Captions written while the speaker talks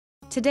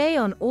Today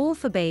on All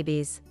for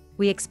Babies,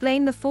 we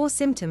explain the 4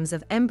 symptoms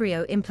of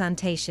embryo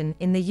implantation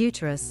in the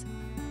uterus.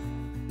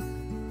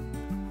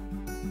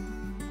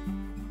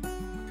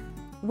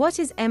 What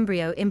is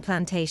embryo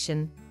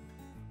implantation?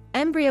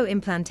 Embryo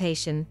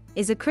implantation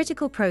is a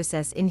critical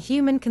process in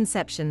human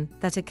conception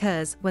that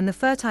occurs when the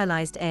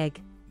fertilized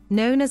egg,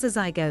 known as a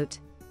zygote,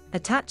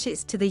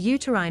 attaches to the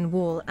uterine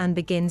wall and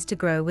begins to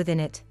grow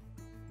within it.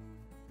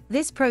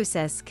 This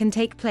process can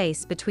take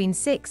place between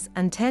 6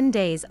 and 10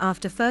 days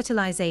after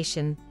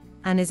fertilization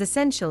and is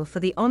essential for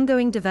the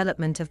ongoing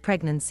development of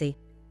pregnancy.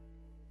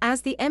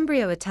 As the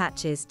embryo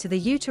attaches to the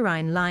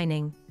uterine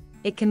lining,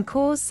 it can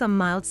cause some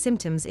mild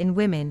symptoms in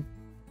women.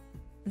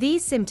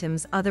 These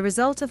symptoms are the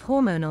result of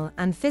hormonal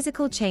and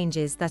physical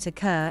changes that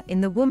occur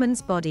in the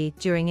woman's body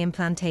during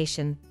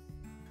implantation.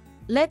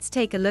 Let's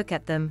take a look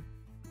at them.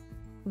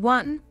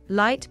 1.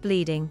 Light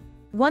bleeding.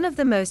 One of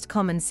the most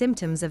common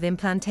symptoms of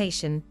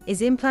implantation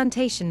is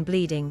implantation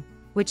bleeding,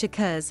 which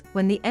occurs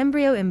when the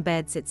embryo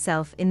embeds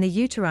itself in the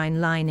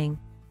uterine lining.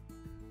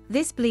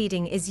 This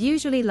bleeding is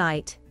usually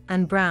light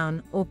and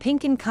brown or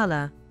pink in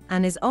color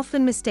and is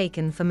often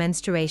mistaken for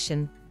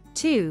menstruation.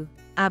 2.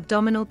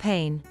 Abdominal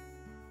pain.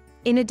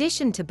 In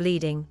addition to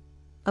bleeding,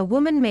 a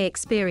woman may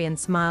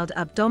experience mild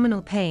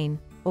abdominal pain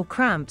or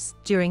cramps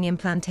during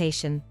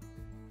implantation.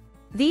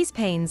 These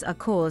pains are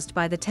caused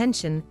by the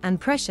tension and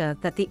pressure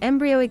that the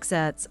embryo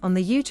exerts on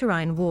the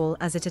uterine wall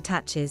as it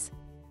attaches.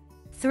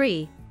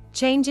 3.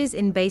 Changes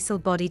in basal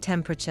body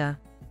temperature.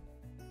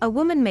 A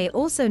woman may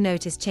also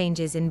notice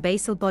changes in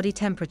basal body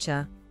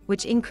temperature,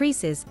 which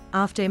increases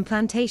after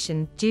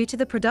implantation due to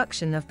the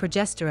production of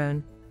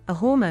progesterone, a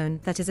hormone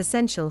that is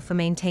essential for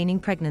maintaining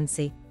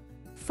pregnancy.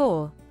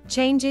 4.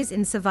 Changes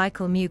in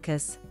cervical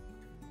mucus.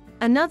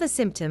 Another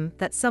symptom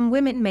that some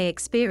women may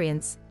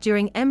experience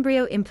during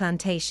embryo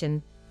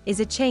implantation is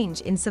a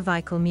change in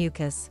cervical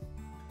mucus.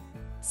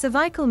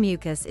 Cervical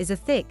mucus is a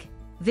thick,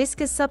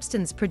 viscous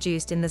substance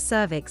produced in the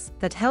cervix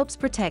that helps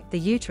protect the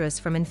uterus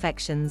from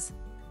infections.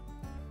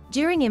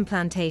 During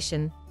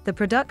implantation, the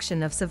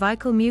production of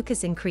cervical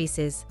mucus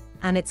increases,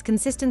 and its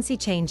consistency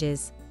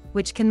changes,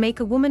 which can make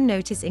a woman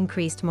notice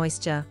increased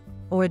moisture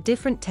or a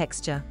different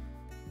texture.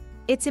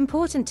 It's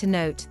important to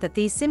note that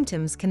these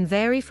symptoms can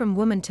vary from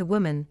woman to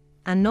woman,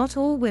 and not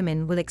all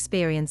women will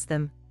experience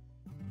them.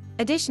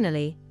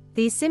 Additionally,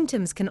 these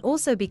symptoms can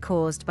also be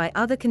caused by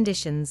other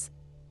conditions,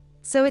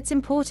 so it's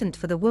important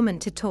for the woman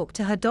to talk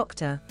to her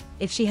doctor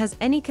if she has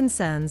any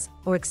concerns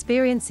or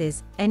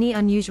experiences any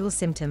unusual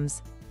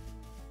symptoms.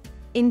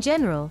 In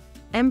general,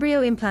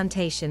 embryo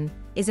implantation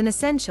is an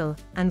essential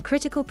and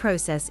critical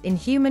process in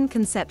human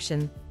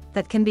conception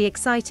that can be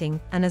exciting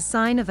and a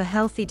sign of a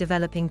healthy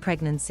developing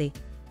pregnancy.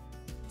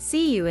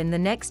 See you in the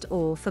next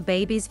All for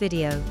Babies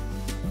video.